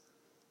parks.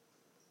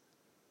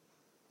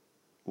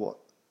 What?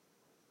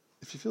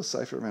 If you feel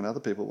safer around other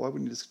people, why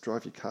wouldn't you just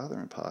drive your car there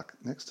and park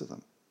next to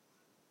them?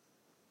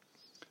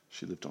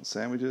 She lived on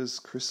sandwiches,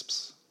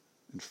 crisps,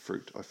 and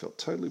fruit. I felt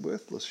totally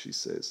worthless, she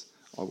says.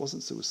 I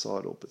wasn't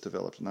suicidal, but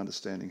developed an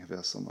understanding of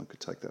how someone could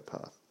take that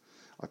path.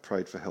 I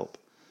prayed for help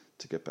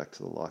to get back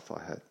to the life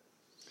I had.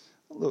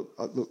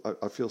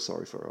 I feel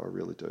sorry for her, I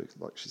really do.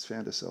 Like, she's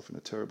found herself in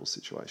a terrible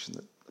situation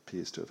that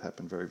appears to have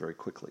happened very, very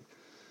quickly.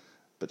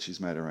 But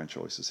she's made her own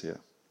choices here.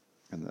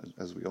 And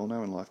as we all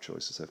know in life,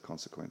 choices have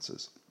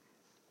consequences.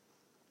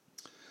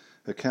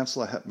 Her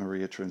counsellor helped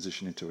Maria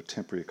transition into a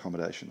temporary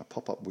accommodation, a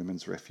pop-up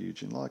women's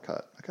refuge in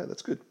Leichhardt. Okay,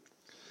 that's good.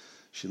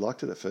 She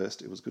liked it at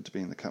first. It was good to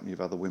be in the company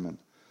of other women.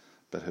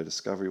 But her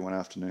discovery one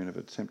afternoon of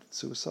attempted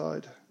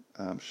suicide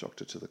shocked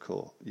her to the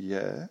core.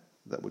 Yeah,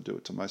 that would do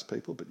it to most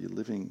people, but you're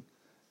living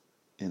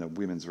in a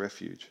women's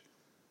refuge.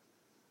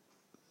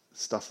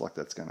 Stuff like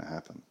that's going to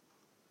happen.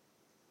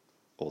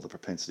 Or the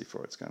propensity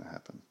for it's going to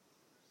happen.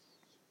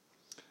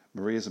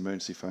 Maria's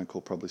emergency phone call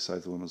probably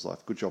saved the woman's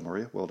life. Good job,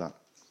 Maria. Well done.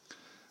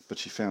 But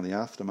she found the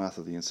aftermath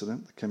of the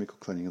incident, the chemical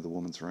cleaning of the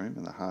woman's room,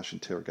 and the harsh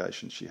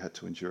interrogation she had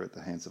to endure at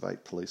the hands of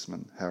 8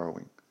 policemen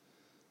harrowing.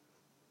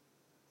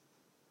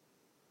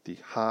 The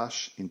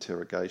harsh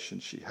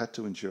interrogation she had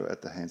to endure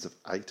at the hands of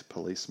 8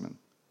 policemen.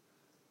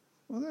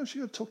 Well, no, she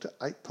had to talk to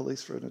 8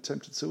 police for an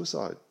attempted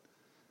suicide.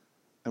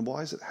 And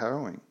why is it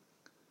harrowing?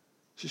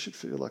 She should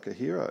feel like a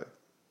hero.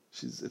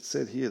 It's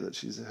said here that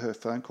her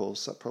phone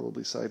calls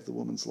probably saved the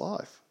woman's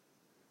life.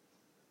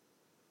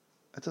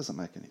 That doesn't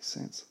make any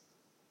sense.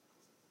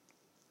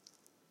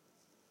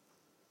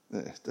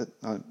 I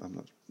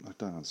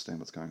don't understand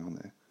what's going on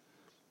there.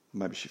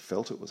 Maybe she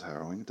felt it was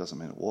harrowing. It doesn't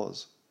mean it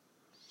was.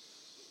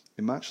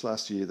 In March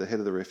last year, the head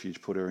of the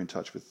refuge put her in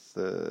touch with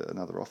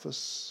another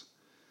office.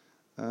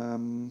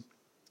 There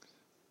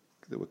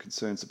were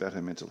concerns about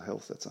her mental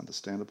health. That's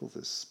understandable.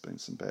 There's been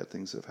some bad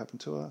things that have happened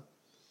to her.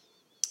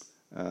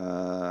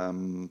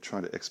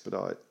 Trying to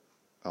expedite.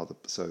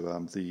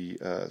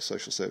 The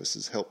social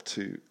services helped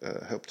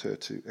her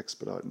to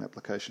expedite an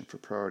application for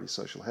priority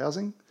social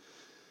housing.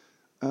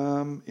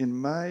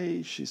 In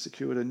May, she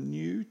secured a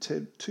new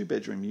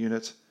two-bedroom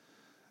unit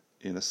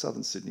in a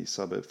southern Sydney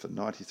suburb for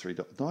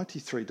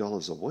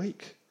 $93 a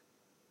week.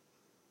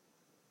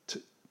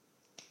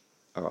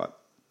 All right.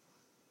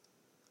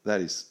 That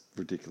is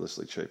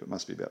ridiculously cheap. It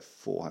must be about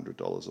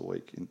 $400 a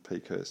week in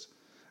Peakhurst.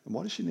 And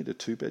why does she need a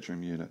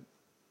two-bedroom unit?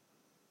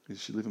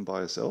 Is she living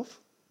by herself?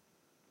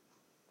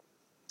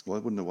 Why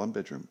wouldn't a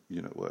one-bedroom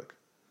unit work?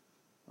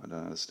 I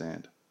don't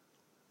understand.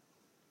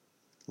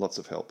 Lots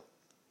of help.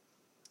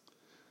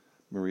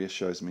 Maria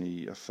shows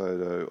me a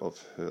photo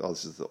of her. Oh,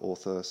 this is the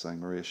author saying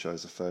Maria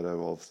shows a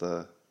photo of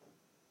the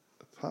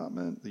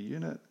apartment, the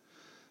unit,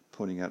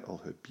 pointing out all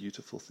her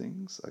beautiful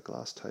things: a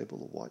glass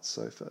table, a white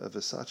sofa, a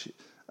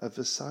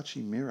Versace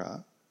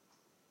mirror.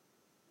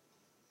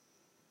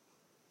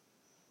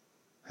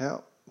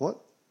 How?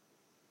 What?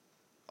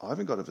 I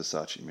haven't got a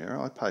Versace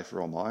mirror. I pay for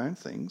all my own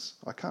things.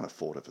 I can't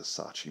afford a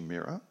Versace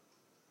mirror.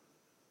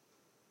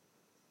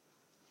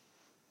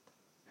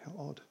 How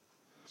odd.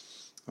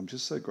 I'm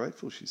just so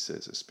grateful, she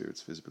says, her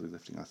spirits visibly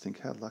lifting. I think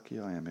how lucky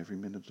I am every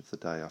minute of the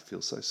day. I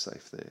feel so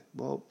safe there.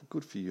 Well,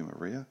 good for you,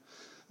 Maria.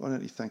 Why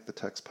don't you thank the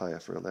taxpayer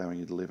for allowing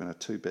you to live in a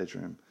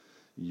two-bedroom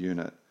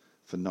unit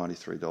for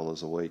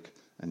 $93 a week,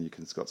 and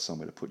it's got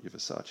somewhere to put your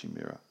Versace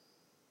mirror.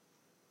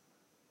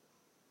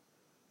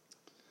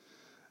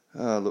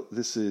 Look,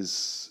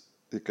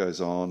 it goes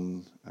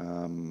on,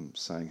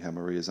 saying how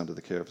Maria is under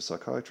the care of a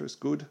psychiatrist.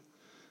 Good.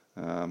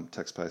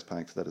 Taxpayers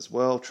paying for that as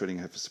well, treating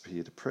her for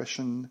severe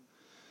depression.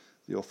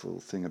 The awful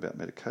thing about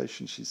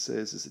medication, she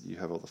says, is that you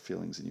have all the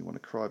feelings and you want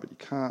to cry, but you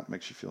can't.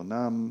 Makes you feel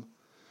numb.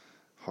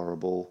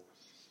 Horrible.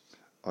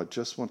 I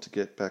just want to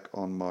get back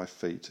on my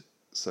feet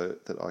so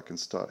that I can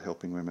start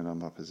helping women.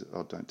 I'm up as...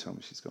 Oh, don't tell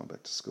me she's gone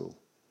back to school.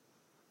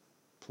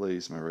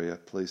 Please, Maria,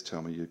 please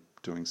tell me you're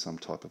doing some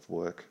type of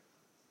work.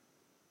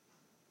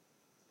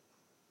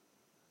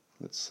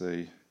 Let's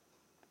see.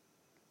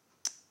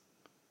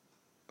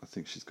 I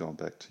think she's gone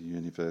back to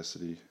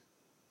university.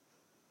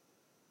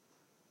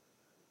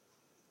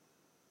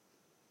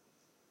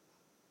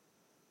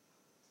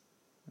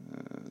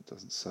 It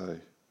doesn't say.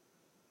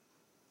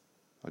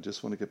 I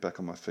just want to get back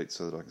on my feet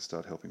so that I can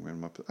start helping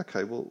women.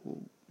 Okay, well,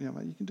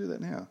 mate, you can do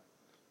that now.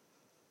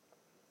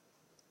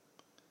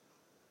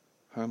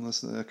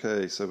 Homelessness.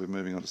 Okay, so we're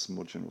moving on to some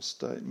more general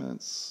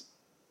statements.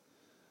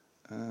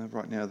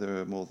 Right now, there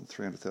are more than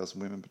 300,000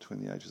 women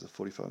between the ages of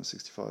 45 and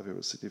 65 who are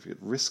at significant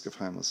risk of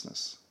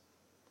homelessness.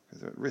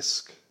 They're at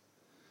risk.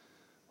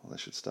 Well, they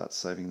should start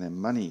saving their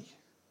money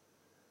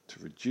to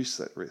reduce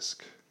that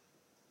risk.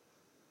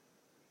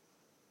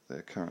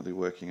 They're currently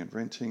working and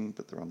renting,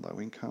 but they're on low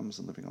incomes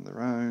and living on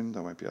their own. They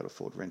won't be able to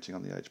afford renting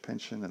on the age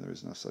pension, and there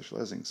is no social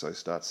housing, so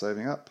start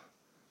saving up.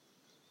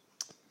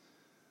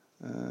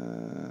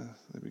 There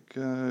we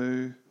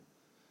go.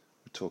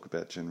 We talk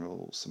about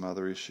some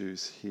other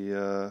issues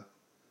here.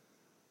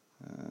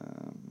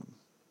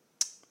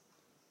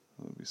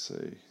 Let me see.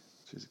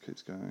 Jeez, it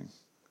keeps going.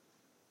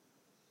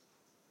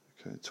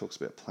 Okay, it talks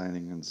about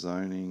planning and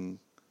zoning.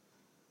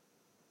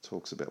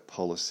 Talks about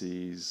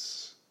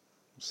policies.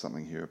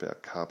 Something here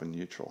about carbon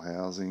neutral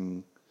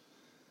housing.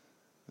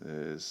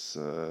 There's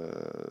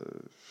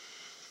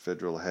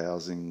federal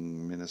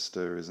housing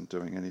minister isn't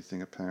doing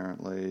anything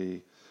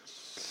apparently.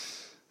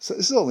 So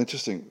this is all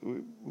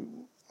interesting.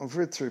 I've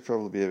read through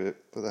probably a bit,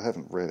 but I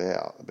haven't read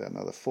out about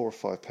another 4 or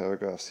 5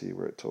 paragraphs here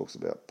where it talks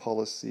about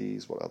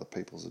policies, what other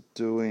peoples are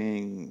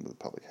doing, with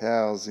public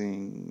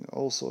housing,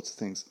 all sorts of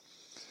things.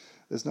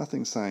 There's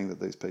nothing saying that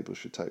these people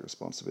should take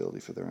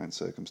responsibility for their own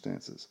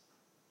circumstances.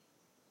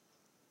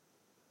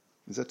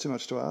 Is that too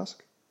much to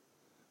ask?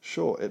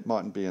 Sure, it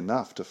mightn't be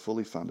enough to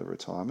fully fund a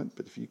retirement,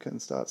 but if you can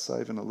start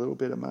saving a little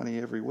bit of money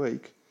every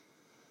week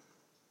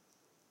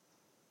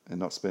and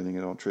not spending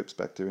it on trips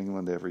back to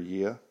England every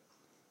year,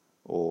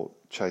 or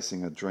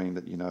chasing a dream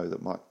that you know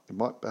that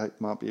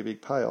might be a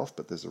big payoff,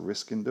 but there's a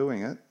risk in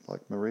doing it,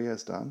 like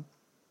Maria's done,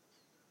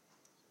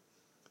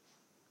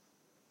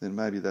 then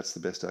maybe that's the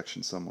best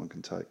action someone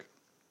can take.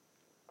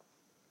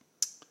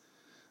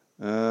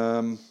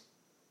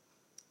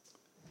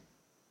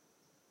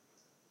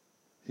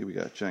 Here we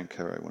go, Jane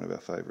Caro, one of our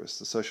favourites.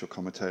 The social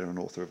commentator and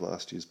author of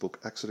last year's book,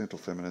 Accidental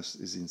Feminist,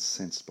 is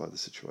incensed by the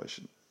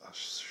situation. I'm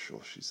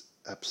sure she's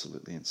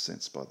absolutely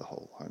incensed by the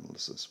whole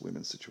homelessness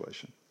women's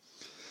situation.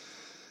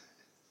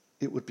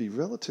 It would be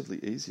relatively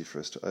easy for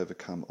us to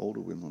overcome older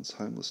women's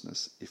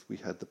homelessness if we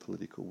had the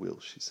political will,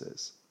 she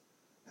says.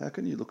 How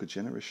can you look a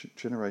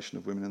generation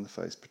of women in the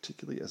face,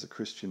 particularly as a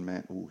Christian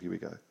man, oh, here we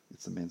go,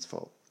 it's the men's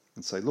fault,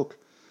 and say, look,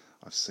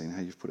 I've seen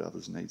how you've put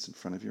others' needs in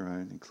front of your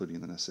own,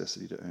 including the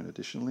necessity to earn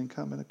additional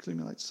income and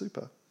accumulate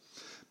super.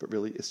 But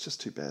really, it's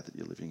just too bad that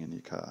you're living in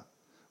your car.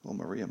 Well,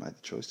 Maria made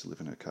the choice to live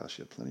in her car.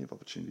 She had plenty of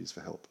opportunities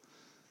for help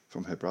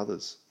from her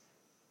brothers,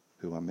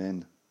 who are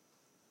men.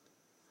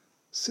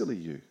 Silly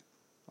you.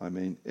 I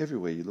mean,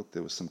 everywhere you look,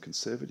 there was some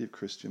conservative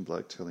Christian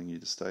bloke telling you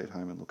to stay at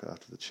home and look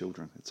after the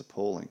children. It's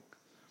appalling.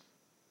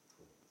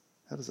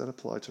 How does that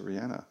apply to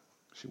Rihanna?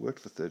 She worked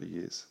for 30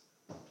 years.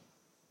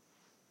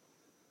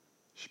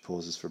 She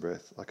pauses for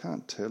breath. I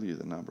can't tell you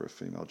the number of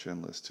female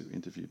journalists who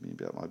interviewed me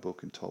about my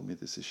book and told me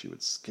this issue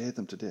had scared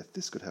them to death.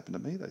 This could happen to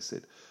me, they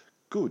said.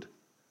 Good.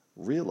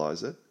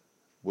 Realise it.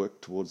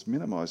 Work towards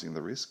minimising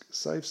the risk.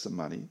 Save some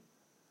money.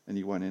 And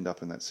you won't end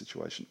up in that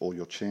situation, or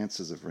your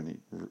chances of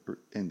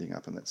ending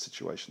up in that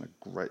situation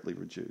are greatly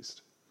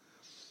reduced.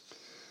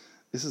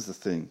 This is the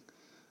thing.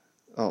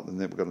 Oh, and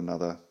then we've got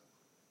another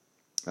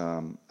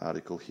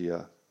article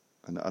here,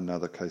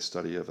 another case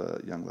study of a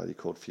young lady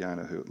called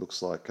Fiona, who it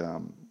looks like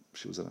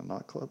she was at a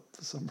nightclub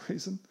for some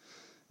reason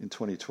in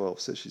 2012.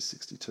 Says she's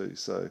 62,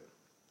 so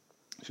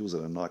she was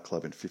at a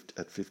nightclub at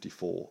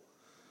 54.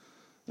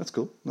 That's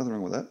cool, nothing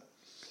wrong with that.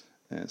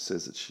 And it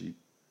says that she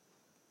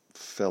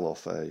fell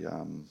off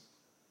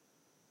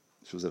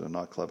she was at a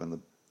nightclub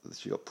and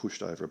she got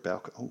pushed over a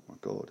balcony. Oh my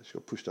God, she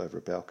got pushed over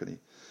a balcony.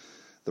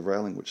 The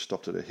railing which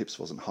stopped at her hips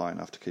wasn't high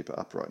enough to keep her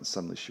upright, and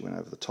suddenly she went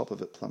over the top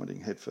of it, plummeting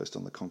headfirst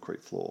on the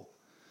concrete floor.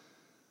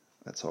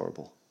 That's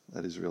horrible.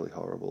 That is really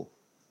horrible.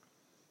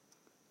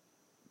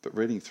 But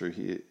reading through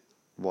here,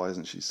 why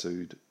hasn't she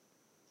sued?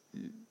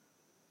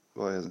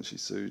 Why hasn't she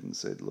sued and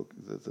said, look,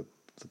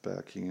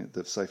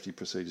 the safety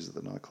procedures at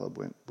the nightclub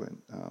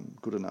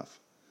weren't good enough?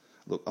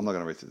 Look, I'm not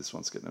going to read through this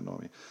one, it's getting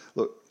annoying me.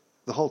 Look,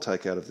 the whole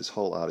takeout of this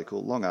whole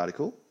article, long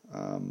article,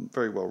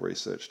 very well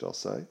researched, I'll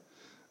say,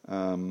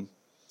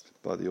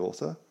 by the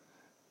author,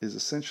 is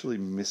essentially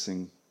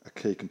missing a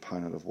key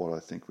component of what I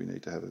think we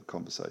need to have a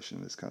conversation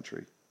in this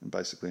country and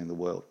basically in the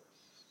world.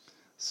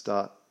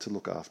 Start to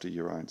look after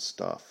your own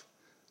stuff.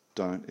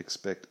 Don't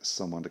expect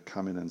someone to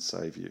come in and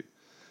save you,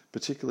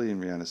 particularly in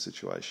Rihanna's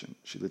situation.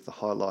 She lived the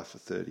high life for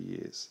 30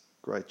 years.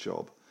 Great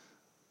job.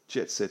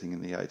 Jet setting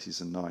in the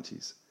 80s and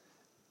 90s.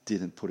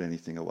 Didn't put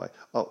anything away.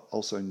 Oh,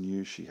 also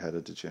knew she had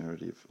a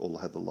degenerative, or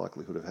had the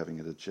likelihood of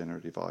having a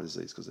degenerative eye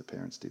disease because her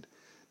parents did.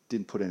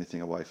 Didn't put anything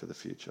away for the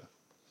future.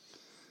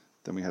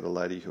 Then we had a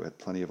lady who had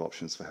plenty of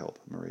options for help,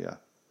 Maria.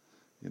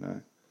 You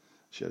know,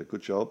 she had a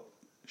good job.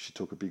 She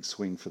took a big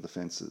swing for the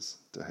fences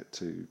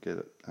to get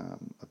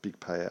a big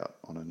payout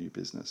on a new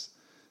business.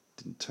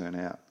 Didn't turn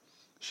out.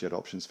 She had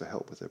options for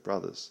help with her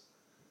brothers.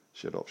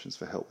 She had options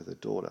for help with her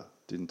daughter.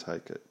 Didn't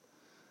take it.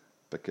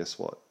 But guess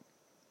what?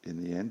 In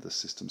the end, the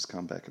system's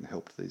come back and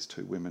helped these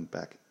two women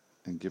back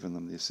and given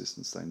them the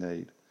assistance they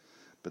need.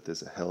 But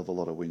there's a hell of a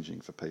lot of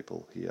whinging for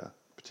people here,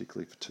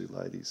 particularly for two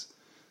ladies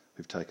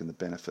who've taken the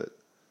benefit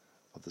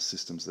of the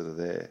systems that are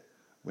there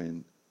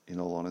when, in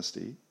all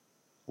honesty,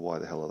 why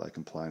the hell are they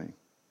complaining?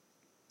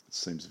 It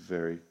seems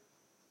very,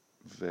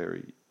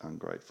 very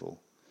ungrateful.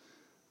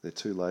 They're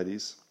two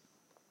ladies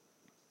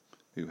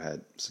who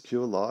had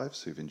secure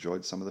lives, who've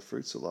enjoyed some of the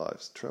fruits of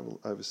lives,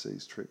 travel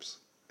overseas trips,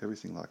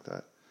 everything like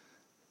that.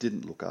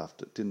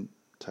 Didn't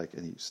take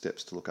any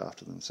steps to look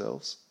after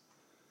themselves,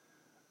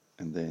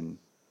 and then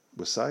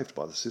were saved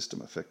by the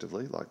system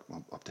effectively. Like,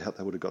 I doubt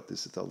they would have got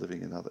this if they were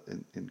living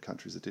in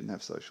countries that didn't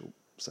have social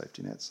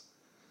safety nets.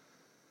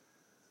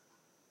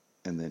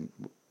 And then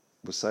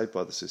were saved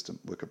by the system,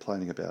 were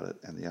complaining about it,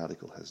 and the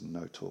article has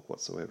no talk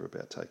whatsoever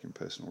about taking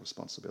personal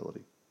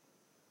responsibility.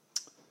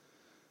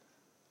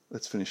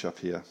 Let's finish up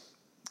here.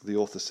 The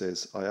author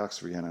says, I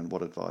asked Rhiannon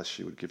what advice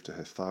she would give to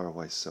her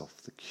faraway self,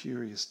 the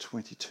curious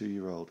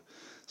 22-year-old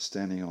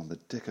standing on the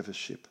deck of a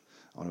ship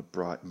on a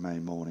bright May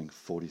morning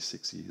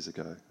 46 years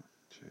ago.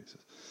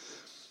 Jesus.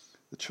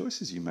 The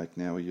choices you make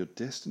now are your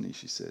destiny,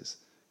 she says.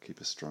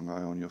 Keep a strong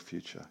eye on your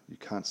future. You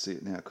can't see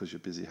it now because you're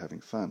busy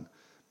having fun,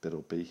 but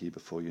it'll be here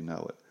before you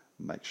know it.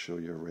 Make sure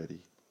you're ready.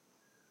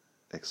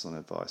 Excellent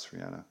advice,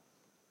 Rihanna.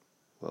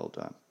 Well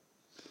done.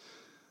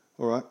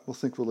 All right,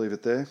 we'll leave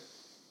it there.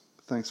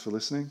 Thanks for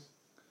listening,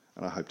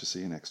 and I hope to see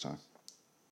you next time.